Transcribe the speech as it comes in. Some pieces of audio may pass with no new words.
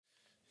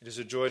It is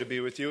a joy to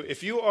be with you.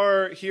 If you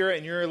are here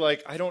and you're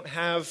like, I don't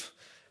have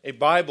a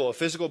Bible, a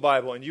physical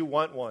Bible, and you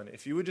want one,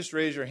 if you would just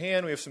raise your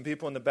hand, we have some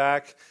people in the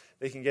back.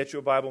 They can get you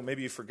a Bible.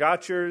 Maybe you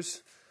forgot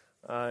yours.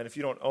 And if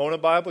you don't own a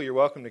Bible, you're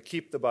welcome to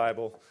keep the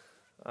Bible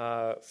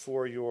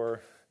for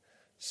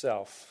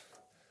yourself.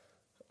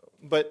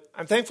 But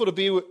I'm thankful to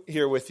be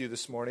here with you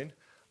this morning.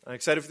 I'm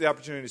excited for the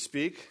opportunity to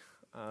speak.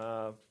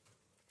 And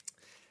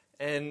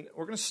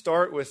we're going to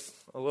start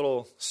with a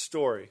little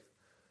story.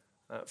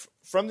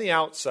 From the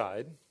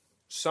outside,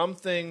 some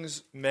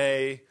things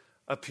may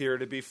appear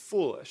to be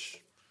foolish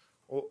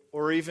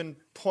or even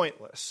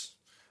pointless.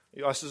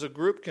 Us as a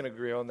group can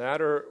agree on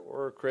that,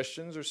 or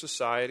Christians or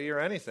society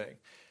or anything.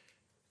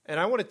 And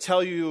I want to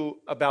tell you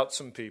about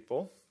some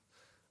people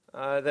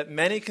that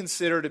many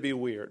consider to be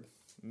weird,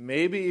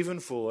 maybe even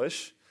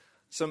foolish,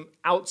 some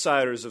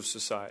outsiders of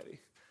society.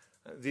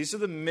 These are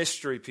the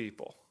mystery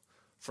people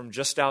from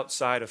just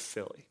outside of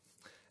Philly.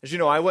 As you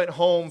know, I went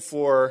home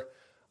for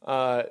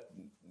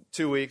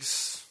 2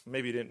 weeks.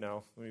 Maybe you didn't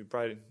know.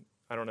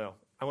 I don't know.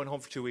 I went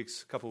home for 2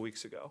 weeks a couple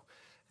weeks ago.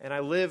 And I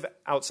live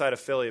outside of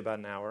Philly about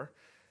an hour.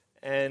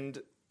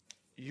 And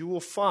you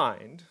will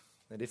find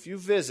that if you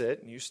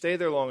visit and you stay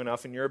there long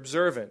enough and you're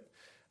observant,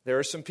 there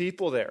are some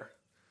people there.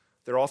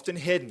 They're often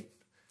hidden.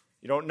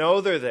 You don't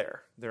know they're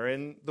there. They're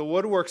in the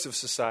woodworks of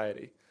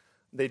society.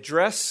 They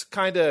dress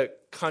kind of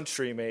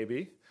country,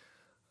 maybe.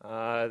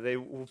 They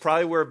will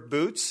probably wear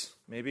boots,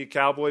 maybe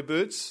cowboy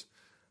boots,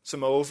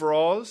 some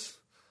overalls,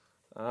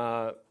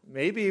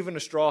 maybe even a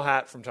straw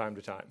hat from time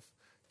to time,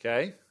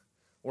 okay?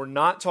 We're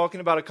not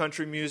talking about a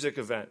country music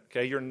event,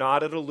 okay? You're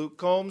not at a Luke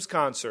Combs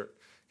concert,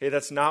 okay?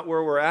 That's not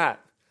where we're at.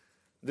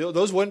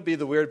 Those wouldn't be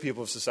the weird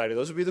people of society.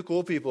 Those would be the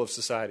cool people of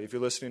society if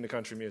you're listening to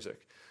country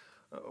music.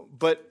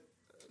 But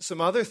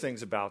some other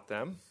things about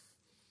them,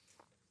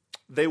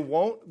 they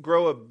won't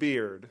grow a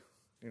beard.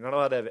 You're not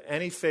allowed to have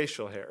any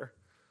facial hair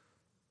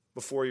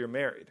before you're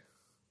married.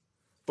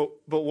 But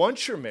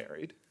once you're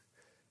married,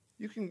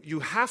 you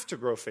have to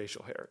grow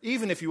facial hair.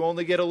 Even if you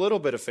only get a little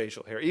bit of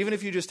facial hair. Even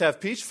if you just have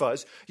peach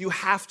fuzz, you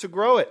have to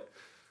grow it.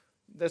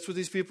 That's what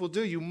these people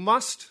do. You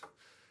must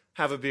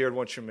have a beard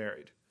once you're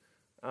married.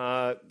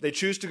 They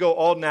choose to go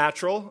all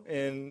natural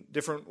in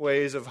different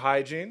ways of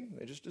hygiene.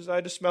 They just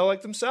decide to smell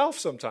like themselves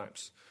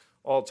sometimes,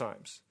 all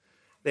times.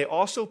 They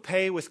also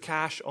pay with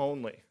cash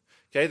only.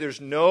 Okay,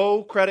 there's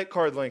no credit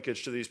card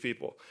linkage to these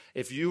people.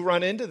 If you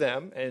run into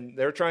them and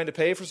they're trying to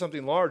pay for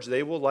something large,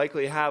 they will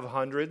likely have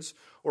hundreds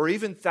or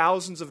even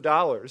thousands of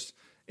dollars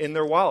in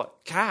their wallet.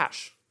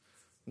 Cash.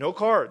 No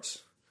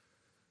cards.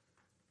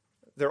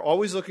 They're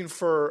always looking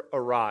for a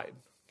ride.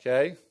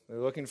 Okay? They're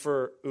looking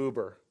for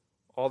Uber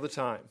all the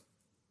time.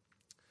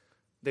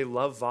 They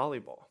love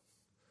volleyball.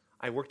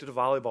 I worked at a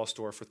volleyball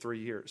store for 3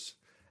 years,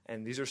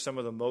 and these are some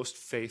of the most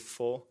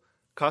faithful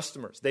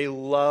customers. They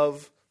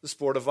love the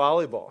sport of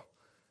volleyball.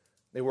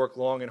 They work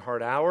long and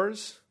hard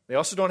hours. They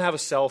also don't have a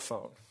cell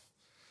phone.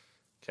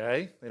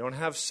 Okay? They don't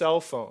have cell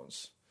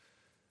phones.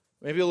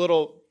 Maybe a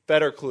little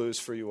better clues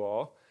for you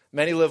all.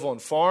 Many live on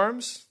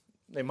farms.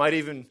 They might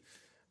even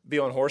be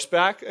on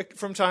horseback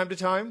from time to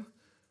time.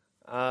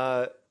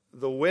 The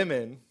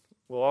women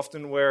will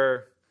often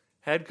wear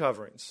head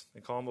coverings.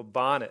 They call them a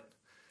bonnet.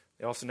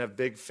 They often have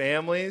big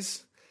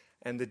families.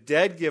 And the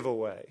dead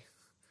giveaway.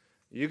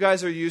 You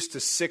guys are used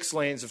to 6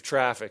 lanes of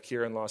traffic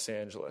here in Los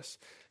Angeles.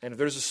 And if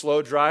there's a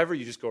slow driver,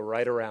 you just go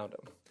right around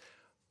them.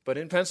 But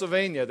in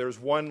Pennsylvania, there's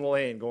 1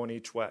 lane going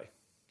each way.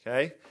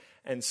 Okay?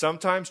 And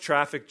sometimes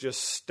traffic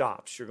just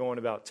stops. You're going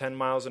about 10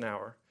 miles an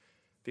hour.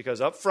 Because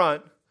up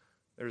front,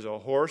 there's a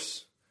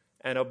horse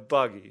and a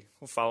buggy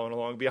following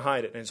along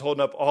behind it. And it's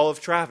holding up all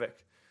of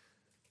traffic.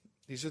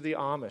 These are the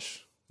Amish.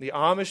 The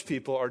Amish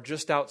people are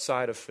just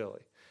outside of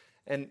Philly.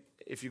 And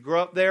if you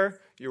grow up there,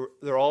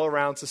 they're all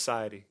around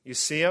society. You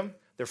see them.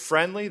 They're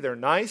friendly. They're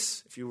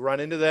nice. If you run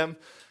into them,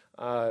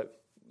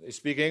 they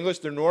speak English.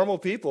 They're normal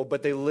people,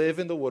 but they live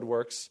in the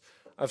woodworks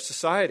of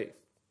society.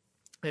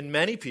 And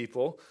many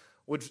people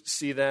would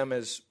see them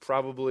as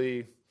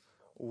probably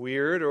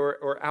weird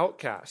or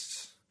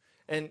outcasts.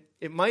 And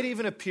it might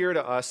even appear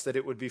to us that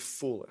it would be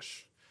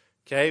foolish.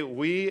 Okay,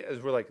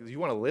 we're like, you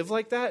want to live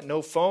like that?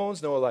 No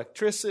phones, no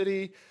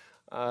electricity,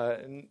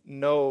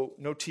 no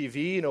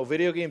TV, no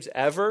video games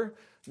ever,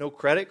 no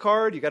credit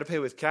card. You got to pay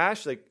with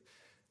cash. Like,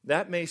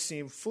 that may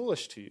seem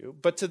foolish to you,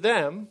 but to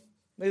them,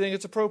 they think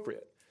it's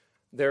appropriate.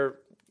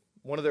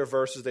 One of their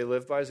verses they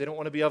live by is they don't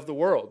want to be of the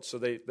world, so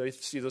they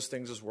see those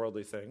things as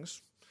worldly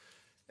things.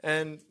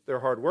 And they're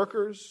hard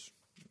workers.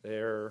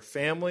 They're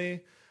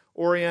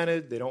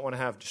family-oriented. They don't want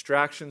to have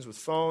distractions with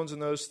phones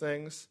and those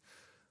things.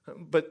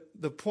 But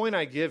the point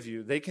I give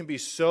you, they can be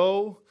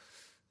so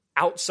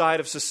outside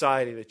of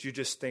society that you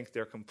just think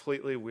they're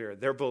completely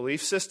weird. Their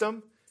belief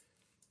system,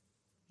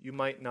 you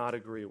might not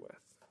agree with.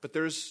 But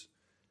there's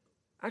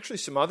actually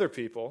some other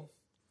people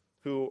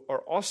who are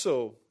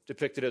also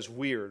depicted as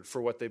weird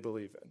for what they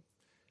believe in.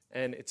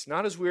 And it's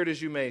not as weird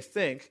as you may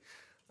think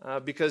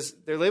because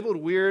they're labeled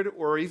weird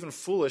or even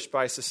foolish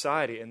by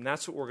society, and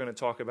that's what we're going to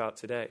talk about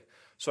today.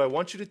 So I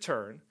want you to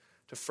turn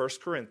to 1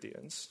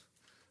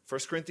 1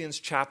 Corinthians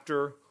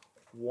chapter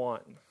 1.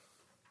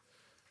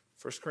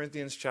 1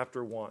 Corinthians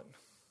chapter 1.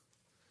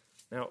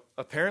 Now,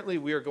 apparently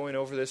we are going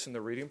over this in the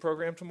reading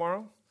program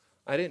tomorrow.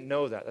 I didn't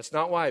know that. That's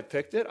not why I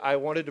picked it. I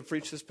wanted to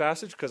preach this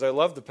passage because I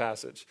love the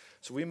passage.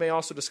 So we may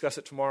also discuss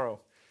it tomorrow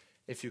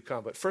if you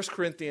come. But 1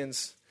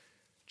 Corinthians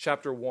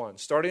chapter 1,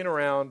 starting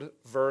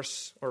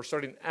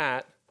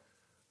at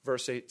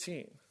verse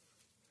 18.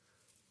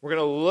 We're going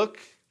to look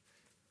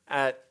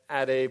at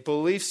a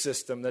belief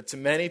system that to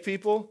many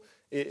people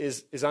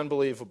is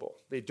unbelievable.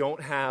 They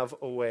don't have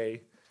a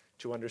way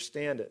to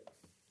understand it.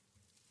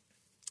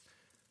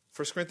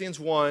 1 Corinthians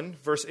 1,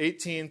 verse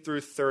 18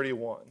 through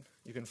 31.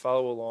 You can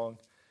follow along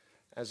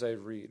as I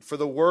read. For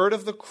the word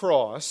of the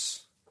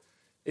cross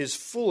is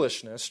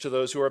foolishness to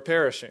those who are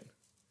perishing.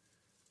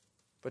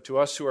 But to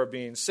us who are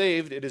being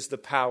saved, it is the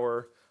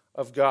power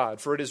of God.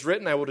 For it is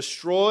written, I will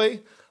destroy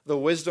the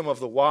wisdom of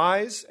the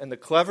wise, and the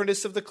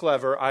cleverness of the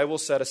clever I will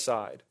set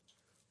aside.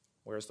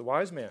 Where's the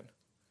wise man?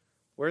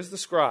 Where's the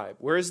scribe?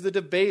 Where is the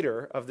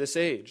debater of this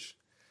age?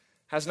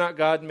 Has not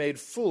God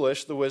made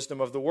foolish the wisdom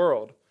of the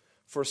world?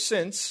 For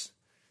since,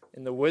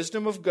 in the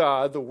wisdom of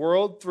God, the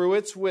world through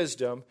its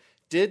wisdom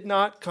did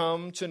not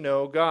come to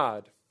know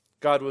God,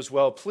 God was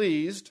well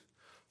pleased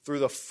through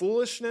the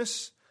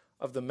foolishness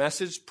of the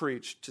message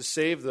preached to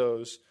save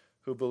those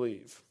who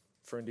believe.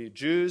 For indeed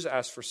Jews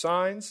ask for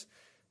signs,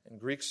 and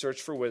Greeks search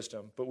for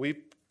wisdom, but we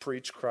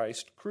preach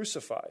Christ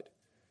crucified.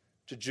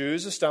 To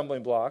Jews a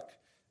stumbling block,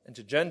 and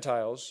to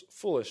Gentiles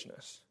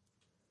foolishness.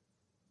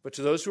 But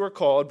to those who are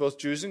called, both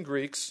Jews and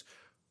Greeks,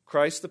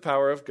 Christ the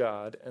power of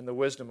God and the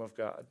wisdom of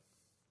God.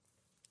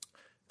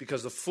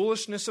 Because the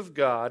foolishness of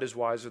God is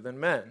wiser than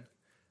men,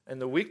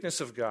 and the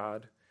weakness of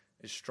God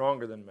is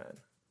stronger than men.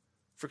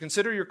 For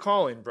consider your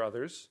calling,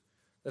 brothers,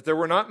 that there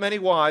were not many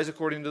wise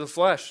according to the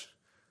flesh,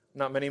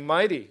 not many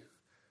mighty,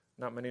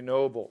 not many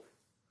noble.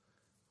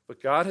 But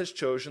God has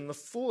chosen the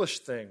foolish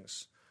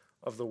things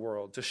of the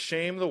world to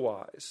shame the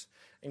wise,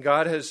 and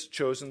God has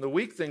chosen the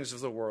weak things of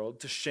the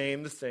world to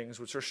shame the things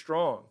which are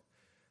strong,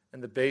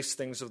 and the base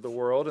things of the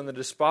world and the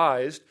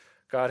despised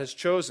God has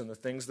chosen, the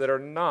things that are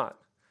not,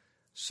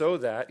 so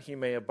that he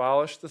may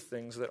abolish the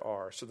things that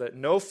are, so that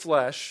no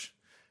flesh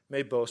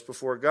may boast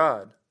before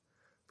God.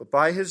 But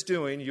by his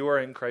doing you are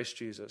in Christ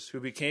Jesus,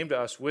 who became to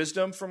us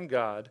wisdom from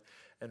God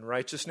and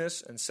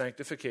righteousness and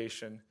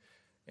sanctification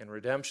and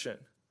redemption,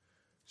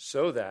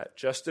 so that,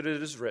 just as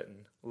it is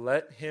written,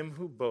 let him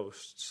who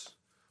boasts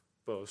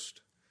boast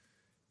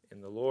in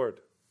the Lord.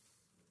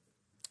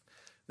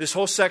 This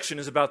whole section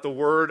is about the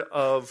word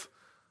of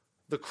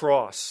the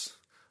cross.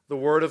 The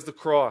word of the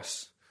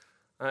cross.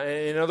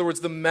 In other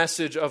words, the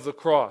message of the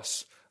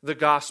cross, the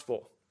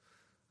gospel.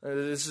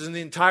 This is in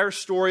the entire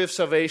story of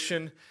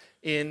salvation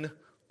in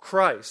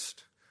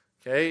Christ.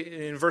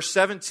 Okay, in verse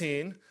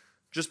 17,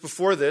 just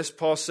before this,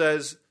 Paul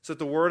says so that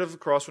the word of the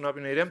cross will not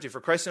be made empty. For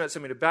Christ did not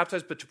send me to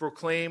baptize, but to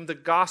proclaim the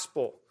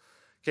gospel.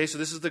 Okay, so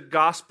this is the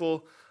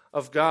gospel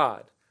of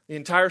God. The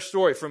entire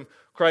story from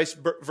Christ's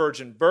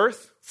virgin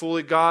birth,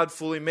 fully God,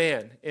 fully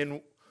man.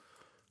 In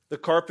the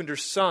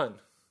carpenter's son,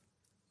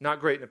 not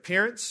great in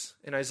appearance,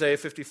 in Isaiah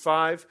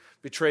 55,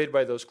 betrayed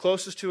by those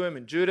closest to him,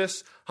 in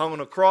Judas, hung on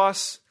a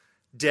cross,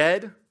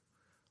 dead,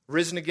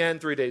 risen again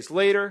 3 days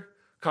later,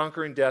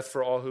 conquering death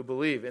for all who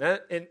believe.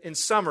 And in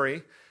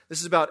summary, this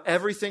is about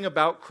everything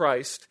about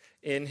Christ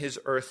in his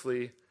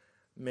earthly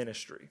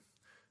ministry.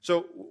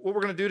 So what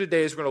we're going to do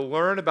today is we're going to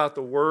learn about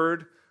the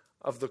word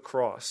of the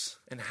cross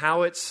and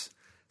how it's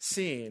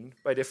seen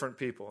by different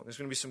people. There's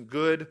going to be some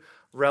good,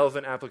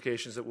 relevant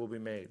applications that will be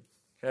made.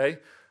 Okay?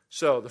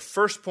 So the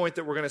first point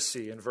that we're going to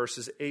see in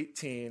verses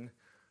 18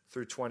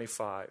 through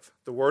 25.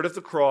 The word of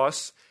the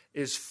cross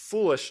is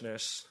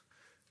foolishness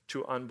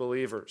to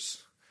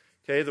unbelievers.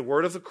 Okay? The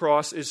word of the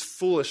cross is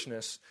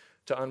foolishness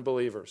to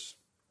unbelievers.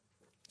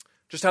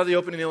 Just how the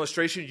opening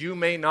illustration, you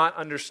may not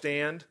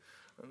understand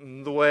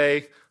the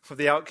way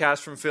the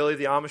outcast from Philly,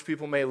 the Amish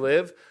people may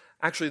live.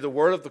 Actually, the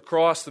word of the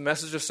cross, the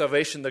message of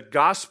salvation, the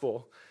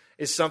gospel,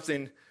 is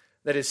something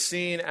that is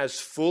seen as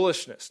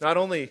foolishness. Not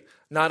only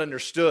not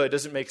understood,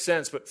 doesn't make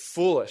sense, but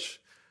foolish,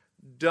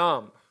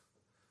 dumb.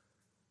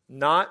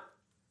 No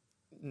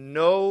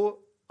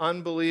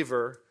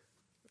unbeliever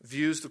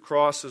views the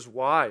cross as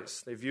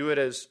wise. They view it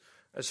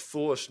as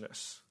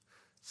foolishness.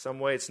 Some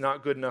way it's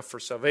not good enough for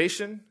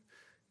salvation.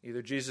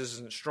 Either Jesus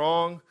isn't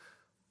strong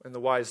and the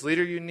wise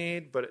leader you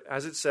need, but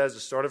as it says, the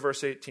start of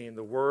verse 18,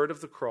 the word of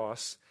the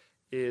cross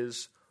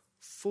is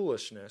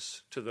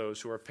foolishness to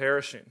those who are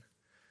perishing,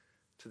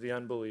 to the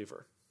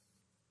unbeliever.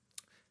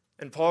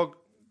 And Paul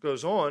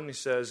goes on, he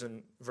says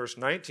in verse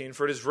 19,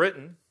 for it is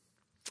written,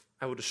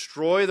 I will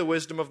destroy the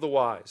wisdom of the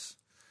wise,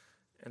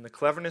 and the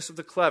cleverness of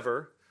the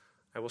clever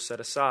I will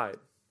set aside.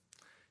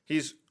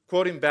 He's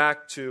quoting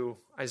back to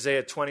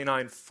Isaiah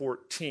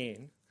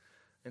 29:14,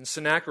 and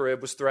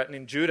Sennacherib was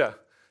threatening Judah,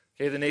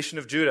 okay, the nation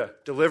of Judah.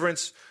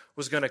 Deliverance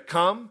was going to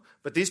come,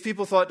 but these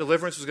people thought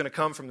deliverance was going to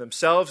come from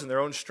themselves and their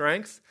own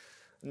strength.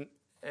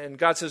 And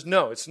God says,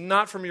 no, it's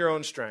not from your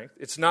own strength.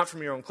 It's not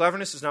from your own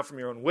cleverness. It's not from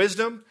your own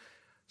wisdom.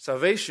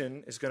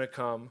 Salvation is going to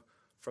come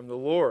from the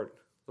Lord.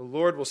 The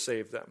Lord will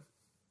save them.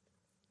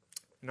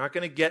 You're not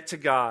going to get to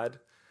God.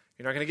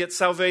 You're not going to get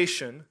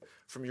salvation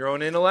from your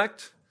own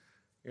intellect.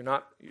 You're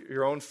not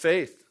your own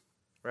faith.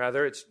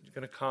 Rather, it's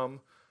going to come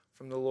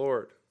from the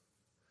Lord.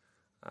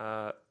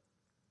 A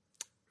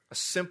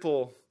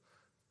simple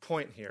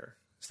point here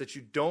is that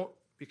you don't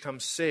become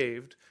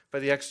saved by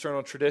the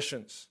external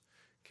traditions.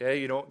 Okay,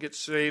 you don't get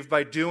saved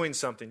by doing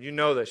something. You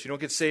know this. You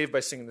don't get saved by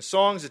singing the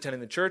songs, attending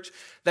the church.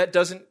 That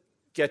doesn't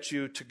get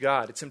you to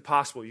God. It's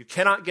impossible. You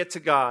cannot get to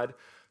God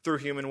through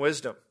human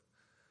wisdom.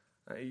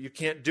 You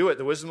can't do it.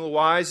 The wisdom of the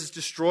wise is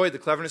destroyed. The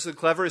cleverness of the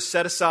clever is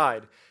set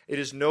aside. It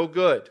is no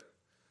good.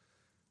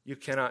 You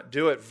cannot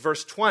do it.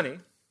 Verse 20,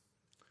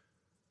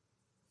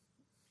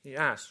 he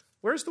asks,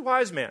 where's the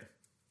wise man?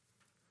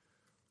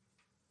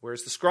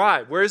 Where's the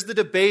scribe? Where's the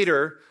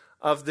debater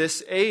of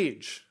this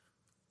age?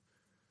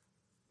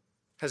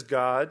 Has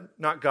God,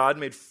 not God,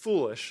 made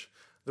foolish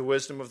the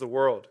wisdom of the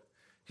world?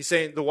 He's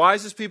saying, the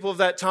wisest people of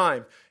that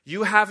time,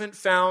 you haven't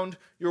found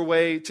your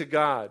way to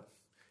God.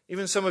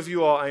 Even some of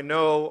you all I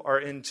know are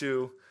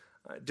into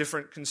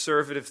different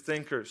conservative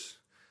thinkers.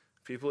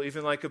 People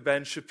even like a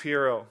Ben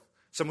Shapiro,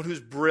 someone who's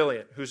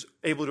brilliant, who's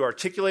able to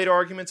articulate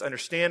arguments,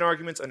 understand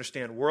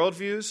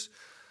worldviews,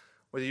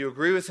 whether you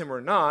agree with him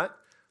or not,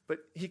 but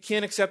he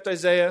can't accept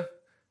Isaiah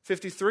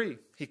 53.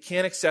 He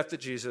can't accept that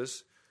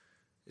Jesus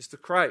is the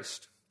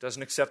Christ.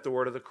 Doesn't accept the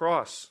word of the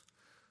cross.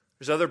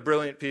 There's other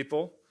brilliant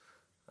people,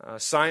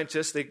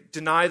 scientists, they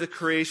deny the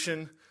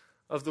creation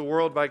of the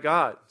world by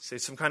God. Say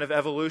some kind of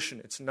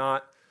evolution. It's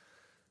not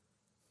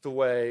the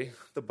way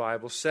the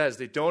Bible says.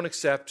 They don't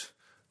accept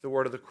the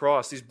word of the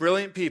cross. These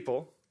brilliant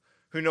people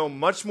who know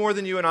much more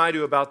than you and I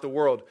do about the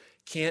world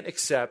can't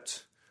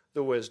accept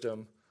the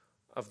wisdom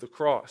of the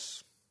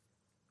cross.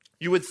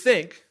 You would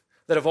think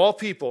that of all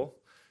people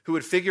who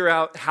would figure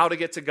out how to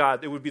get to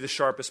God, it would be the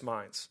sharpest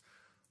minds.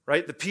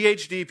 Right? The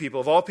PhD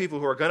people, of all people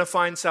who are going to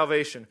find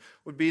salvation,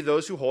 would be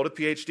those who hold a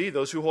PhD,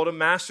 those who hold a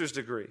master's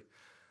degree,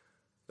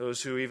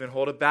 those who even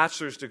hold a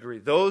bachelor's degree.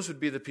 Those would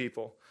be the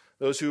people.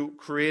 Those who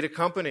create a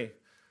company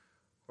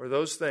or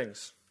those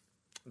things.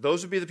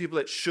 Those would be the people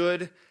that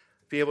should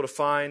be able to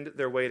find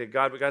their way to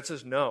God. But God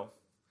says, no,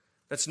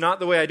 that's not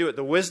the way I do it.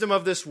 The wisdom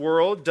of this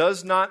world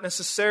does not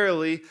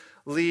necessarily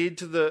lead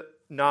to the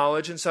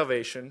knowledge and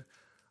salvation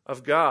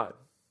of God.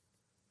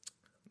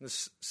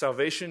 This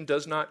salvation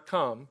does not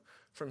come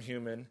from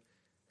human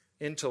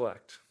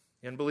intellect.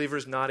 The unbeliever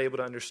is not able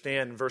to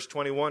understand. In verse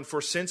 21, for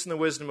since in the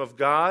wisdom of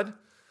God,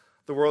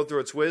 the world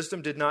through its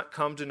wisdom did not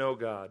come to know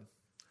God,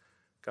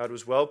 God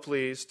was well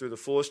pleased through the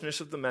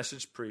foolishness of the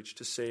message preached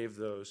to save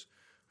those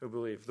who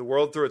believe. The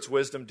world through its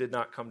wisdom did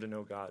not come to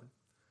know God.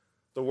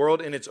 The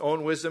world in its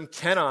own wisdom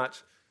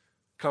cannot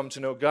come to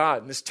know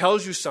God. And this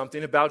tells you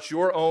something about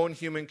your own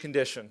human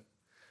condition,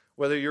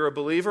 whether you're a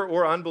believer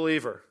or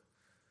unbeliever.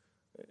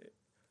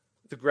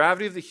 The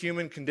gravity of the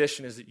human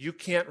condition is that you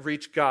can't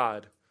reach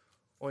God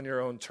on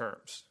your own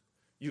terms.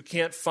 You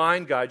can't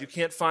find God. You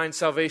can't find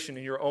salvation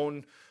in your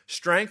own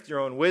strength, your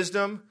own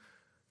wisdom,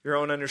 your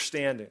own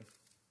understanding.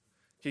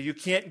 Okay, you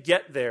can't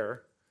get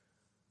there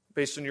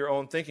based on your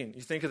own thinking.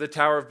 You think of the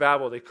Tower of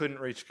Babel, they couldn't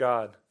reach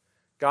God.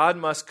 God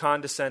must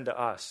condescend to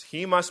us.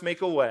 He must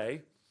make a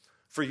way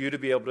for you to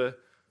be able to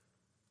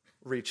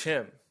reach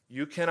him.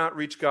 You cannot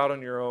reach God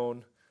on your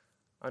own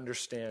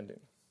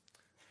understanding.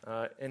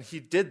 And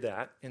he did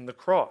that in the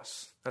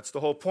cross. That's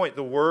the whole point.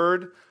 The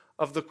word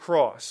of the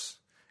cross.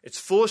 It's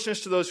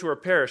foolishness to those who are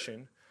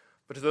perishing,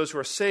 but to those who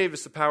are saved,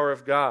 it's the power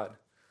of God.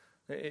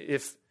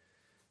 If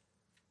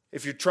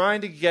you're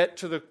trying to get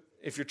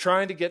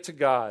to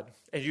God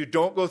and you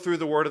don't go through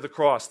the word of the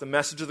cross, the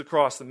message of the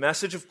cross, the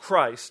message of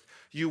Christ,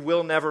 you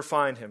will never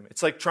find him.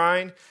 It's like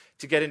trying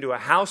to get into a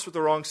house with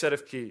the wrong set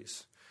of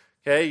keys.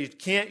 Okay, you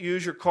can't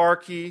use your car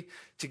key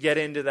to get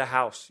into the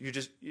house.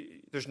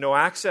 There's no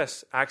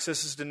access.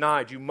 Access is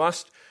denied. You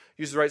must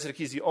use the right set of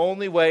keys. The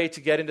only way to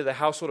get into the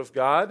household of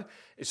God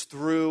is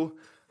through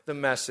the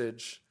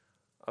message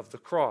of the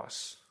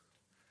cross.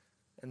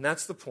 And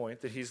that's the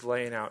point that he's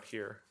laying out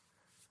here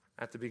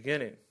at the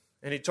beginning.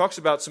 And he talks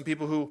about some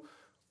people who,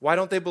 why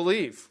don't they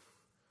believe?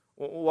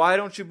 Why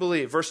don't you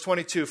believe? Verse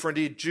 22, for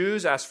indeed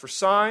Jews ask for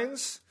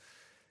signs,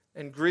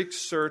 and Greeks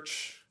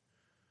search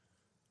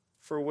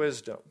for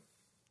wisdom.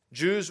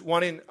 Jews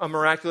wanting a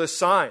miraculous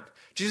sign.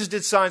 Jesus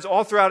did signs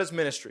all throughout his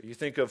ministry. You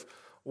think of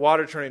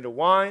water turning to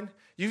wine.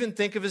 You even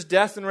think of his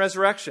death and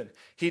resurrection.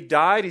 He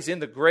died. He's in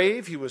the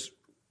grave.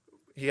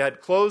 He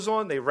had clothes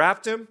on. They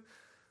wrapped him.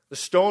 The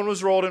stone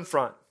was rolled in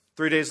front.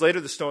 3 days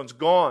later, the stone's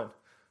gone.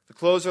 The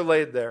clothes are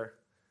laid there.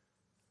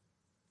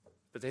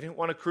 But they didn't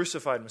want a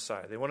crucified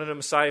Messiah. They wanted a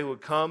Messiah who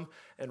would come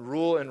and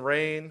rule and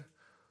reign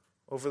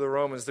over the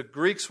Romans. The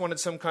Greeks wanted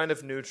some kind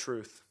of new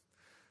truth,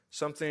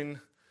 something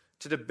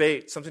to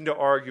debate, something to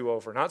argue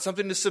over, not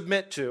something to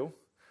submit to,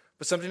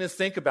 but something to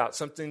think about,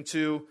 something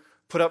to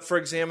put up for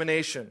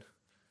examination.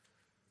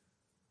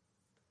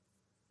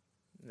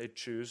 They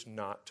choose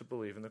not to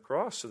believe in the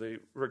cross, so they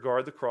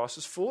regard the cross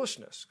as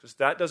foolishness, because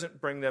that doesn't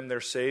bring them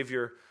their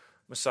Savior,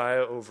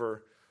 Messiah,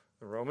 over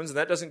the Romans, and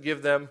that doesn't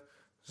give them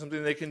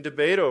something they can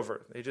debate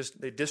over.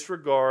 They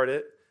disregard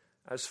it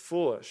as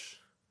foolish.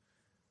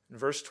 In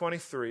verse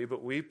 23,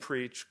 but we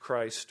preach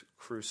Christ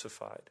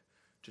crucified.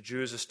 To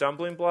Jews a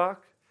stumbling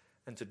block,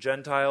 and to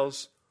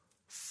Gentiles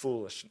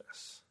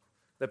foolishness.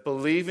 That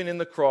believing in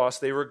the cross,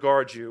 they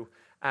regard you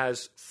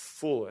as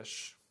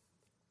foolish.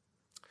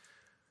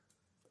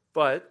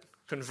 But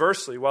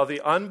conversely, while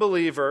the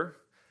unbeliever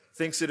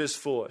thinks it is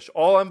foolish,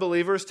 all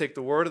unbelievers take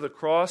the word of the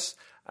cross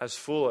as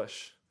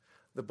foolish.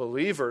 The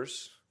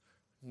believers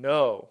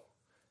know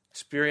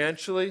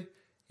experientially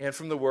and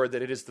from the word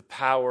that it is the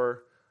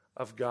power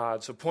of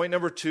God. So point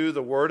number 2,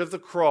 the word of the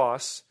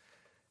cross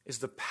is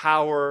the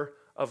power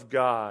of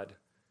God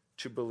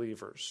to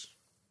believers.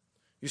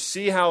 You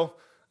see how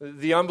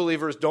the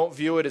unbelievers don't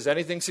view it as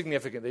anything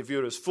significant. They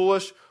view it as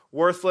foolish,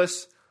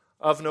 worthless,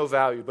 of no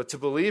value. But to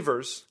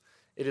believers,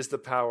 it is the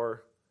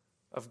power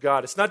of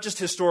God. It's not just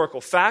historical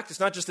fact. It's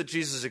not just that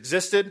Jesus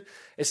existed.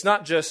 It's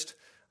not just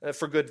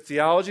for good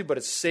theology, but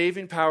it's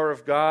saving power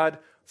of God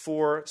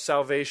for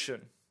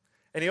salvation.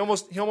 And he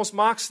almost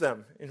mocks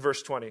them in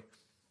verse 20.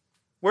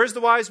 Where's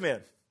the wise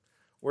man?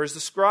 Where's the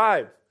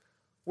scribe?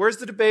 Where's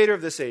the debater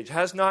of this age?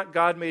 Has not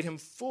God made him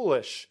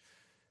foolish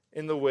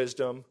in the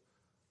wisdom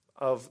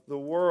of the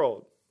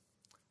world?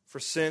 For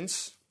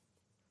since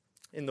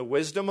in the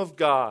wisdom of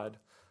God,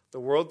 the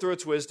world through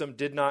its wisdom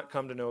did not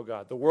come to know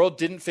God. The world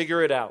didn't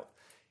figure it out.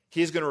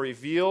 He's going to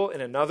reveal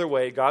in another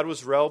way. God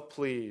was well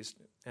pleased,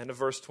 end of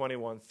verse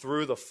 21,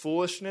 through the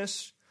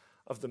foolishness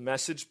of the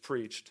message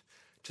preached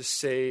to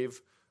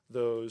save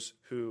those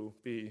who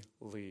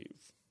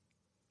believe.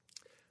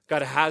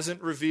 God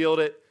hasn't revealed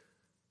it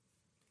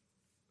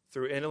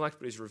through intellect,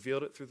 but he's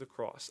revealed it through the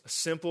cross. A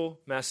simple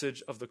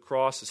message of the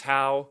cross is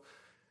how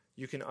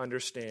you can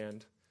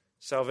understand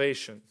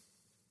salvation,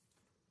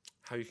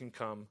 how you can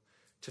come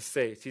to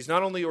faith. He's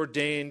not only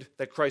ordained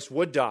that Christ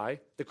would die,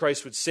 that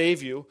Christ would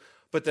save you,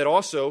 but that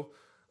also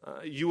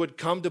you would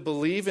come to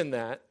believe in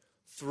that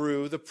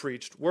through the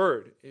preached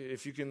word.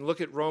 If you can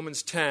look at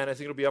Romans 10, I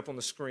think it'll be up on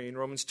the screen,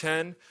 Romans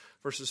 10,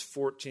 verses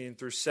 14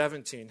 through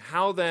 17.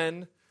 How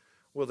then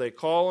will they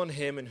call on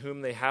him in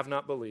whom they have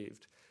not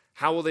believed?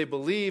 How will they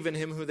believe in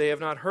him who they have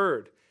not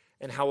heard?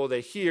 And how will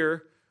they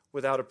hear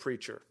without a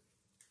preacher?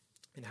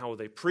 And how will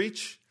they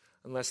preach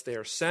unless they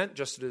are sent?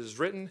 Just as it is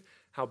written,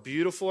 how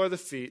beautiful are the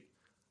feet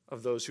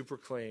of those who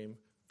proclaim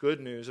good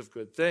news of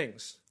good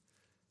things.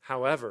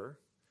 However,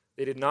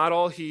 they did not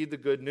all heed the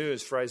good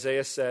news, for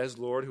Isaiah says,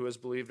 Lord, who has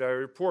believed our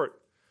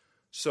report?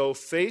 So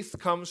faith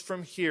comes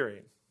from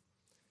hearing,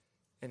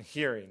 and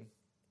hearing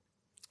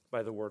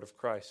by the word of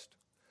Christ.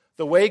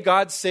 The way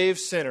God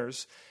saves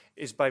sinners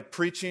is by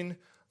preaching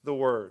the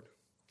word.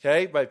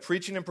 Okay? By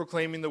preaching and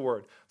proclaiming the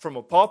word. From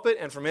a pulpit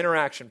and from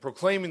interaction,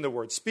 proclaiming the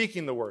word,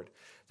 speaking the word.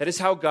 That is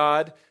how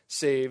God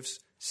saves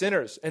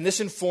sinners. And this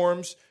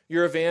informs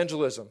your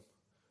evangelism.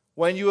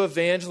 When you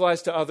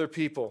evangelize to other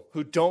people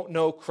who don't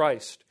know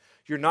Christ,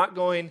 you're not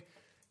going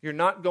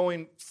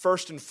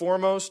first and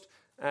foremost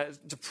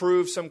to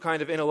prove some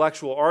kind of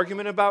intellectual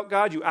argument about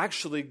God. You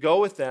actually go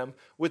with them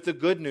with the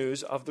good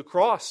news of the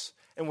cross.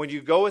 And when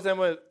you go with them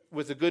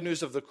with the good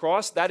news of the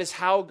cross, that is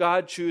how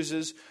God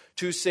chooses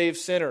to save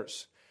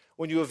sinners.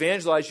 When you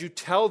evangelize, you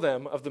tell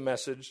them of the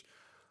message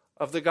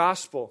of the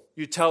gospel.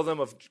 You tell them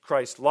of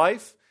Christ's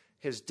life,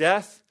 his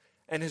death,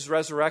 and his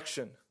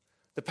resurrection.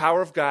 The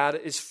power of God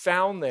is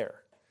found there.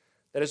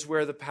 That is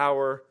where the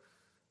power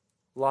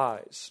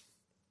lies.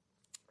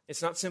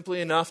 It's not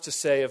simply enough to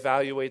say,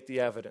 evaluate the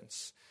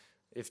evidence.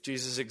 If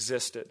Jesus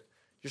existed,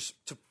 you're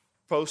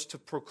supposed to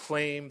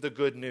proclaim the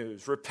good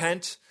news.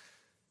 Repent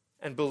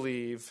and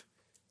believe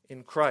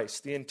in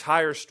Christ. The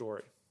entire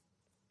story.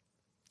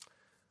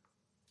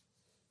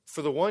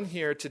 For the one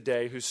here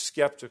today who's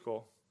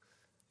skeptical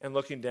and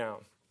looking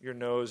down your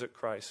nose at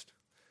Christ,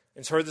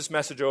 and has heard this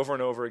message over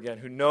and over again,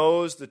 who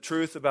knows the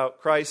truth about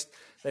Christ,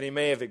 that he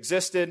may have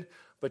existed,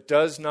 but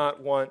does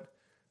not want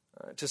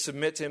to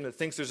submit to him, that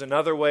thinks there's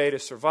another way to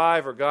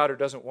survive, or God, or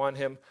doesn't want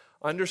him,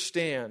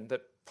 understand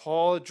that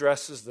Paul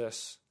addresses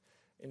this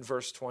in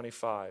verse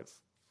 25.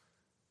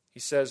 He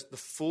says, the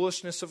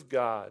foolishness of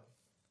God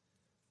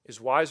is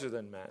wiser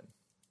than men,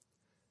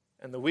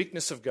 and the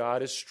weakness of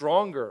God is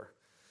stronger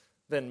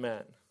than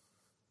men.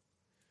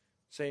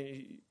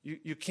 Saying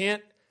you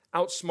can't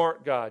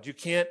outsmart God. You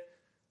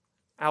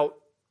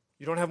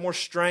don't have more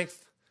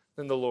strength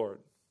than the Lord.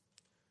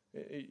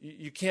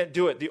 You can't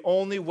do it. The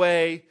only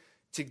way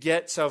to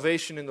get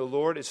salvation in the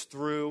Lord is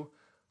through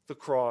the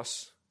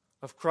cross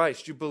of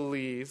Christ. You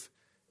believe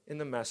in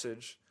the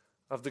message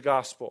of the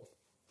gospel.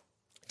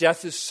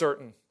 Death is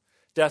certain.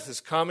 Death is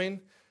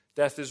coming.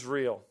 Death is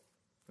real.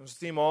 It was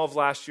the theme all of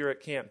last year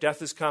at camp.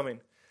 Death is coming.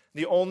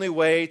 The only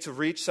way to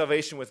reach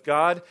salvation with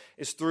God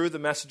is through the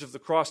message of the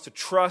cross, to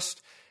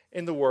trust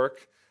in the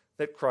work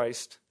that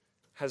Christ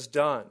has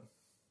done.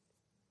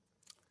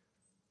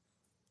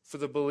 For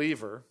the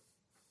believer,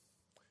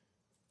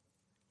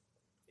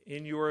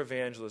 in your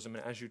evangelism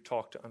and as you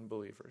talk to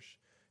unbelievers,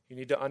 you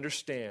need to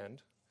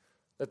understand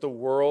that the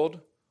world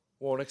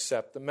won't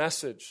accept the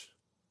message.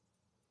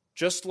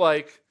 Just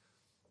like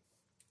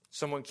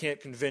Someone can't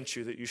convince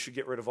you that you should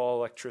get rid of all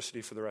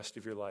electricity for the rest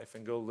of your life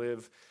and go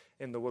live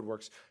in the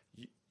woodworks.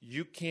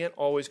 You can't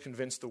always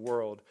convince the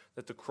world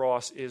that the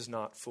cross is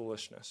not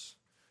foolishness.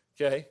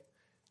 Okay?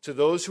 To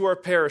those who are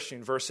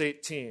perishing, verse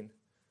 18,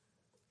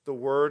 the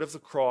word of the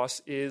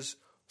cross is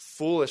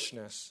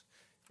foolishness.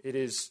 It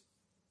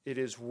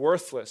is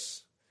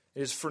worthless.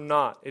 It is for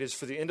naught. It is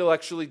for the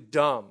intellectually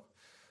dumb.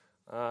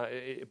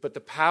 But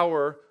the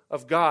power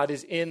of God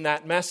is in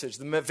that message.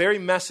 The very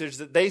message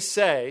that they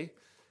say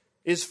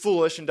is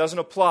foolish and doesn't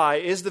apply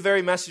is the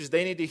very message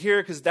they need to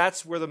hear, because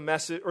that's where the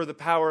message or the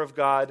power of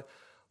God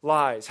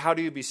lies. How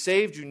do you be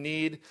saved? You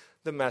need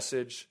the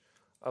message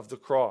of the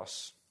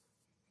cross.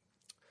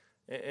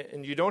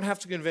 And you don't have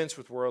to convince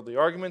with worldly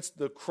arguments.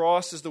 The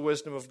cross is the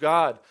wisdom of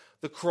God.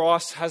 The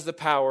cross has the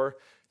power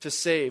to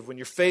save. When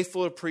you're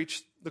faithful to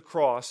preach the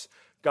cross,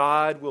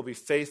 God will be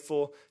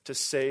faithful to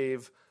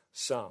save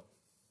some.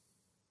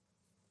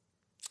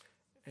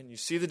 And you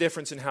see the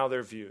difference in how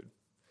they're viewed.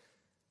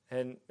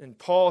 And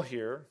Paul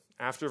here,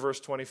 after verse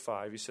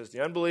 25, he says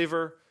the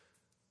unbeliever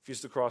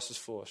views the cross as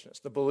foolishness.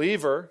 The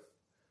believer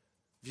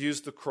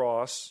views the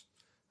cross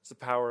as the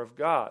power of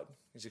God.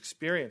 He's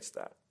experienced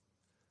that.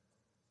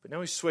 But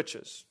now he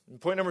switches. In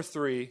point number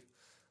 3,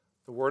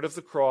 the word of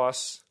the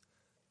cross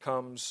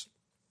comes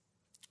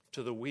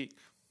to the weak.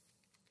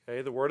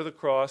 Okay, the word of the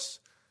cross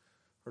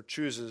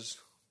chooses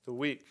the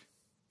weak.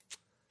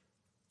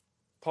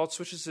 Paul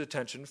switches his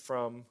attention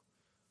from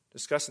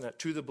discussing that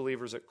to the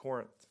believers at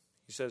Corinth.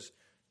 He says,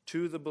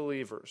 to the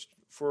believers,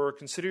 for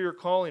consider your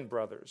calling,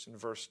 brothers, in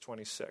verse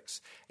 26.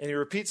 And he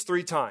repeats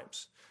 3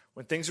 times.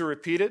 When things are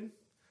repeated,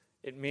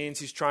 it means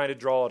he's trying to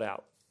draw it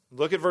out.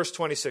 Look at verse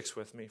 26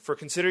 with me. For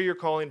consider your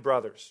calling,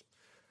 brothers,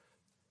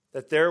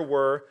 that there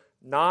were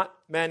not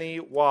many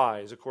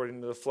wise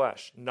according to the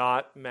flesh,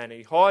 not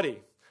many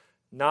haughty,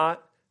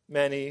 not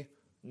many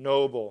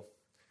noble.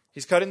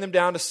 He's cutting them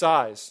down to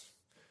size.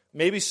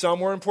 Maybe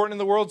some were important in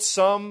the world,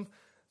 some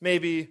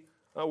maybe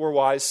were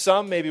wise,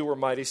 some maybe were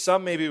mighty,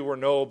 some maybe were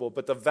noble,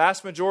 but the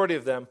vast majority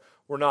of them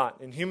were not.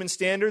 In human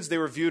standards, they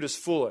were viewed as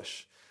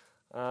foolish.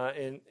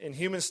 In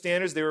human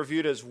standards, they were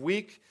viewed as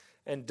weak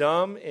and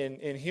dumb.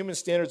 In human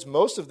standards,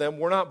 most of them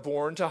were not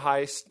born to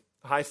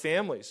high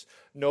families,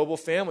 noble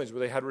families where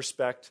they had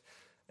respect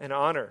and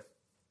honor.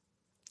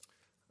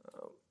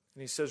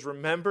 And he says,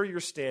 remember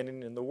your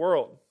standing in the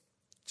world.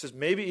 He says,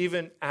 maybe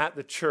even at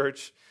the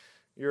church,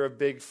 you're a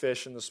big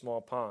fish in the small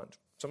pond.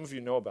 Some of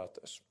you know about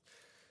this.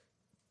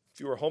 If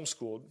you were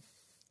homeschooled,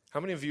 how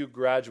many of you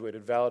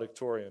graduated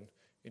valedictorian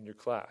in your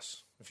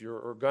class? If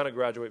you're going to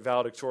graduate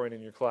valedictorian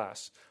in your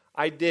class.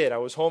 I did. I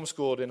was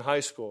homeschooled in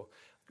high school.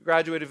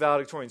 Graduated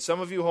valedictorian.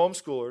 Some of you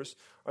homeschoolers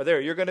are there.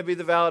 You're going to be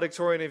the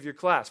valedictorian of your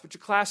class, but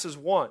your class is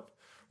 1.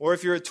 Or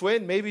if you're a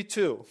twin, maybe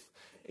 2.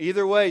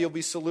 Either way, you'll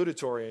be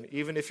salutatorian,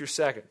 even if you're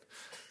second.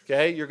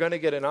 Okay? You're going to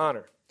get an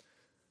honor.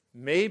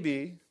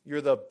 Maybe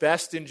you're the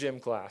best in gym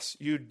class.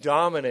 You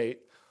dominate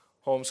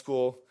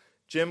homeschool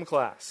gym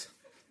class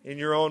in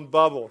your own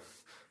bubble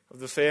of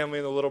the family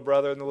and the little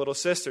brother and the little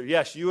sister.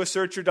 Yes, you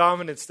assert your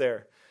dominance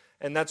there,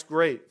 and that's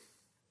great.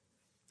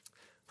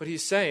 But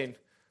he's saying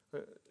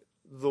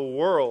the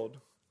world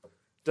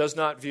does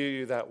not view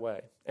you that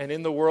way. And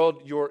in the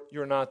world,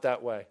 you're not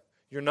that way.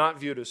 You're not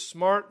viewed as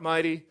smart,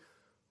 mighty,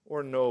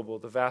 or noble,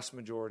 the vast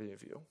majority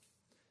of you.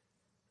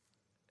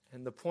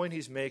 And the point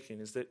he's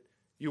making is that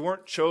you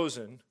weren't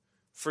chosen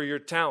for your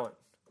talent.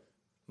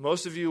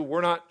 Most of you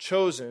were not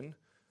chosen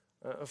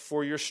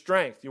for your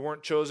strength. You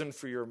weren't chosen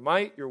for your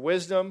might, your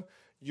wisdom,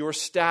 your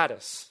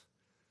status.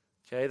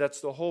 Okay,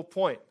 that's the whole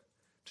point.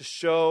 To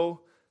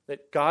show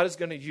that God is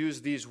going to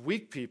use these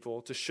weak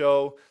people to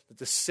show that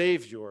the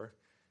Savior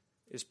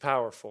is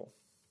powerful.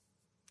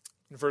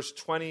 In verse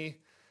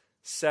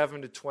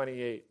 27 to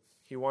 28,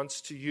 he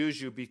wants to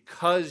use you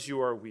because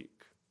you are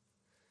weak.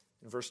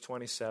 In verse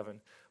 27,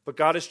 but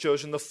God has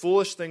chosen the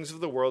foolish things of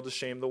the world to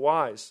shame the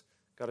wise.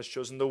 God has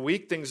chosen the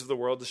weak things of the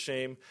world to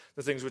shame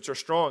the things which are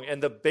strong,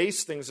 and the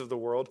base things of the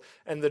world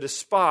and the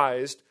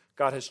despised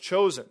God has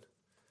chosen,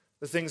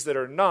 the things that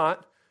are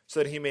not,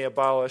 so that he may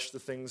abolish the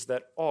things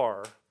that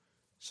are,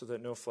 so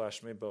that no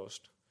flesh may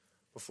boast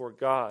before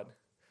God.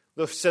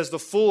 It says the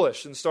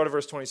foolish in the start of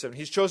verse 27.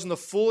 He's chosen the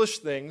foolish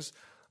things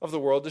of the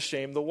world to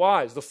shame the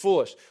wise. The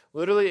foolish.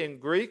 Literally in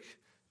Greek,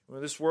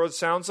 what this word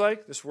sounds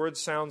like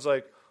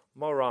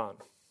moron.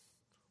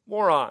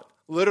 Moron.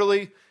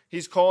 Literally,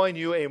 he's calling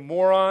you a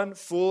moron,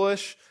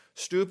 foolish,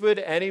 stupid.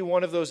 Any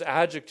one of those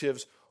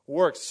adjectives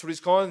works. That's what he's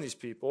calling these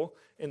people.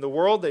 In the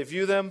world, they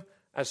view them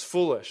as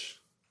foolish.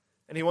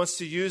 And he wants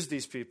to use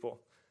these people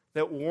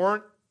that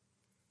weren't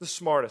the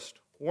smartest,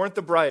 weren't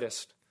the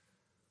brightest,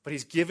 but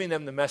he's giving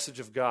them the message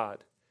of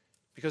God.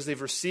 Because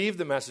they've received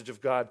the message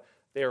of God,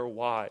 they are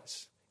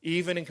wise.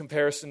 Even in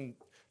comparison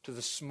to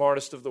the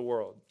smartest of the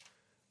world,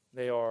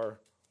 they are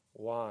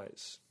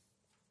wise.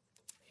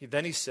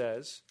 Then he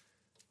says,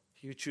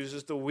 he who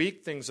chooses the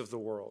weak things of the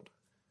world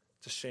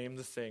to shame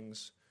the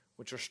things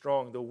which are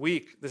strong. The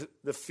weak,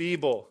 the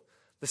feeble,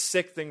 the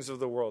sick things of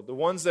the world. The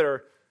ones that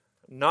are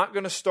not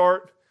going to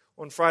start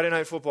on Friday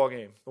night football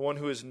game. The one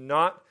who is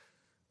not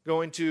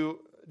going to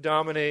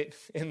dominate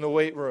in the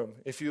weight room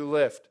if you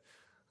lift.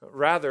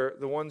 Rather,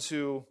 the ones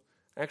who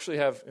actually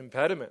have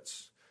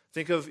impediments.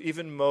 Think of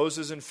even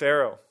Moses and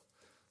Pharaoh.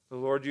 The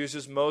Lord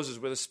uses Moses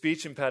with a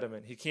speech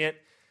impediment. He can't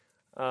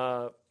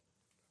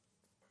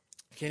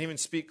even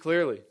speak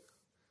clearly.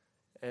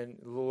 And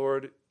the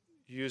Lord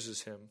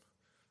uses him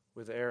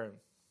with Aaron.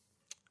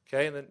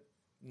 Okay, and then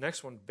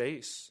next one,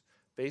 base.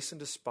 Base and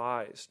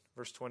despised.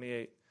 Verse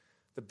 28.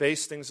 The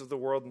base things of the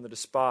world and the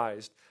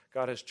despised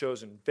God has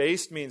chosen.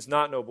 Based means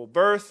not noble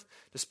birth.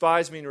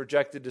 Despised mean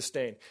rejected,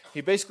 disdain.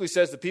 He basically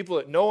says the people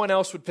that no one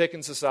else would pick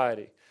in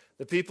society.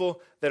 The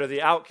people that are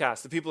the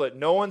outcasts. The people that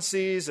no one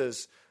sees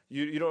as,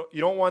 you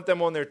don't want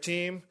them on their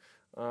team.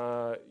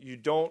 You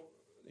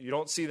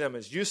don't see them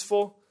as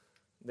useful.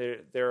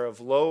 They're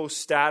of low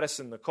status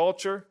in the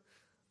culture.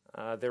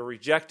 They're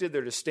rejected.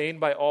 They're disdained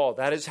by all.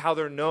 That is how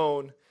they're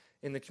known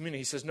in the community.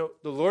 He says, no.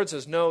 The Lord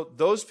says, no,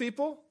 those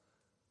people,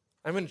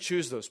 I'm going to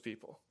choose those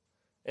people.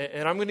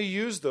 And I'm going to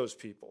use those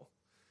people.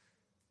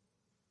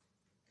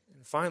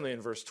 And finally,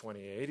 in verse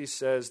 28, he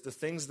says, the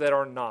things that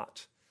are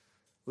not.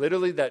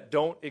 Literally, that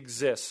don't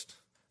exist.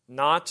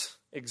 Not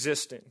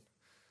existing.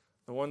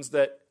 The ones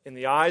that, in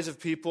the eyes of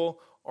people,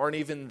 aren't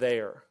even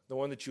there. The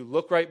one that you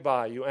look right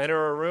by. You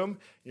enter a room,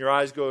 and your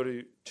eyes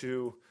go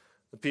to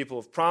the people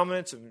of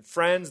prominence and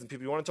friends and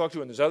people you want to talk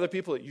to, and there's other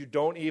people that you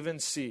don't even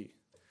see.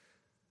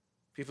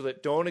 People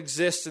that don't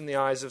exist in the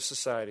eyes of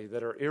society,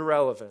 that are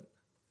irrelevant.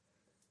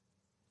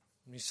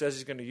 And he says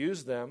he's going to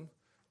use them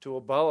to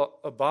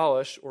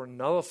abolish or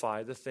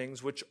nullify the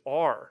things which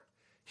are.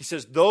 He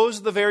says, those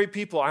are the very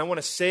people I want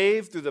to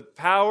save through the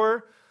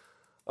power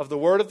of the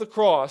word of the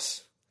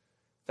cross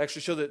to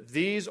actually show that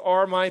these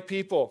are my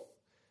people.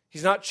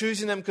 He's not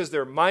choosing them because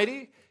they're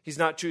mighty. He's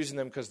not choosing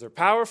them because they're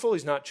powerful.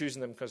 He's not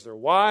choosing them because they're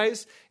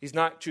wise. He's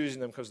not choosing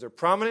them because they're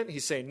prominent.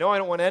 He's saying, no, I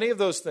don't want any of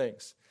those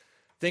things.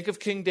 Think of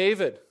King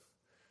David,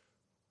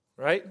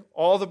 right?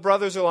 All the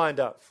brothers are lined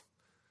up.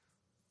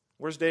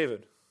 Where's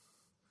David?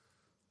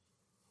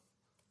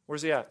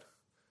 Where's he at?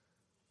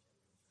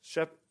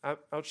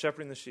 Out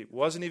shepherding the sheep.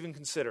 Wasn't even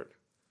considered,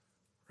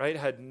 right?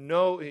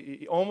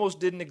 He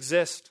almost didn't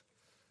exist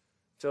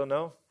until,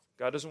 no,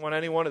 God doesn't want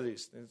any one of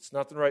these. It's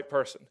not the right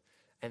person.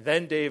 And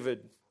then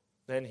David,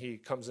 then he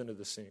comes into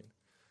the scene.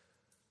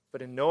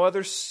 But in no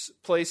other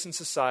place in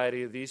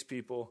society are these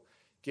people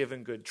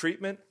given good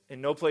treatment.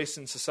 In no place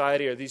in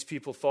society are these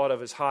people thought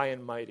of as high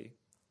and mighty.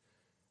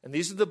 And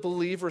these are the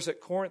believers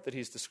at Corinth that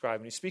he's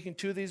describing. He's speaking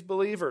to these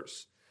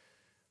believers.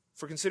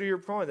 For consider your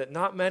point that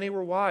not many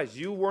were wise.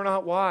 You were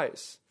not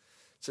wise.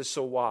 It says,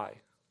 so why?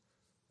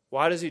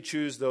 Why does he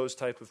choose those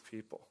type of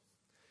people?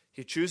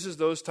 He chooses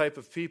those type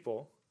of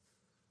people,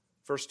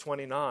 verse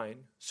 29,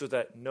 so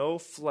that no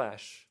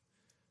flesh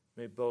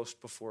may boast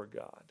before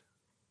God.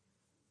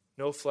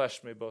 No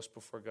flesh may boast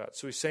before God.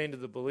 So he's saying to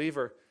the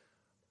believer,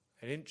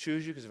 I didn't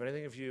choose you because of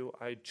anything of you.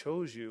 I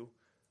chose you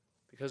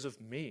because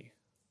of me.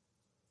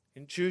 I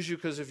didn't choose you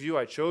because of you.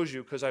 I chose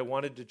you because I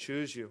wanted to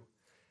choose you.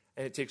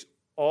 And it takes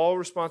all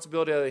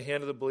responsibility out of the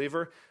hand of the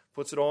believer,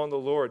 puts it all on the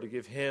Lord to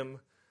give him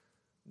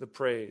the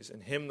praise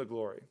and him the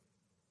glory.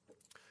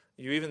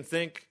 You even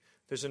think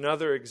there's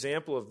another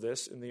example of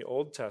this in the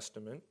Old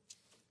Testament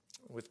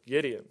with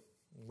Gideon.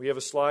 We have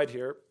a slide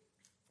here.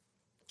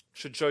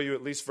 Should show you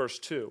at least verse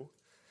 2.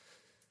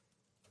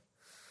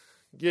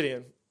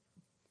 Gideon,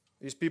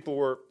 these people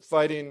were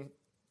fighting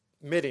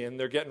Midian.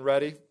 They're getting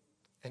ready,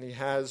 and he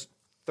has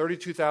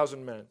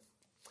 32,000 men.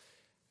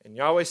 And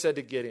Yahweh said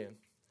to Gideon,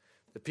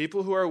 the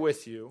people who are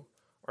with you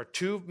are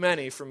too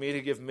many for me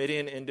to give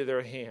Midian into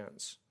their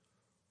hands.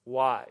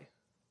 Why?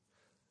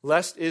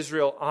 Lest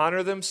Israel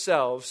honor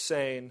themselves,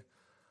 saying,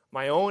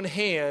 my own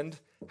hand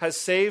has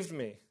saved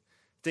me.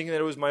 Thinking that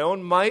it was my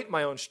own might,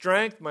 my own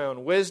strength, my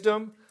own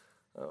wisdom,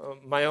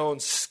 my own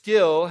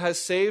skill has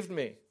saved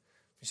me.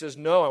 He says,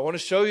 no, I want to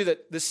show you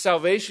that this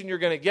salvation you're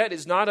going to get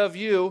is not of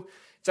you.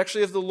 It's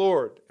actually of the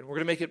Lord. And we're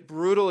going to make it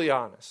brutally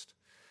honest.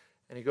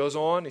 And he goes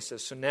on, he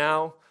says, so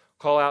now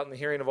call out in the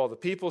hearing of all the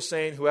people,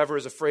 saying, whoever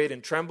is afraid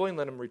and trembling,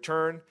 let him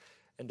return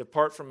and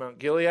depart from Mount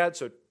Gilead.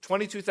 So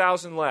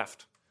 22,000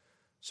 left.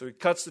 So he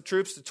cuts the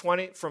troops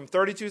to from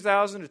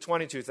 32,000 to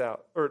 22,000,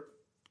 or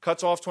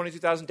cuts off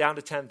 22,000 down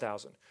to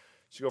 10,000.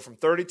 So you go from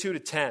 32 to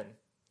 10.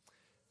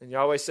 And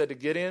Yahweh said to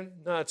Gideon,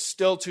 no, it's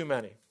still too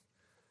many.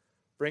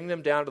 Bring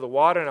them down to the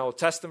water, and I will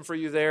test them for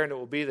you there, and it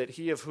will be that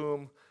he of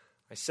whom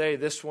I say,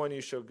 this one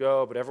you shall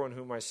go, but everyone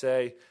whom I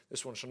say,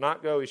 this one shall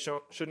not go, he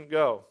shouldn't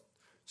go.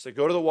 So they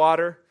go to the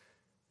water,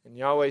 and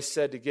Yahweh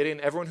said to Gideon,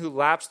 everyone who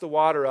laps the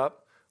water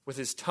up with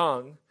his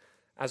tongue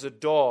as a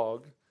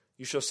dog,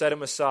 you shall set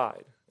him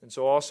aside. And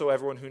so also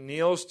everyone who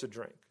kneels to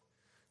drink.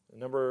 The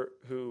number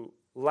who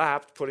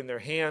lapped, putting their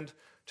hand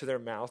to their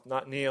mouth,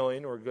 not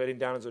kneeling or getting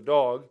down as a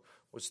dog,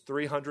 was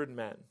 300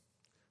 men.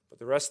 But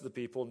the rest of the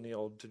people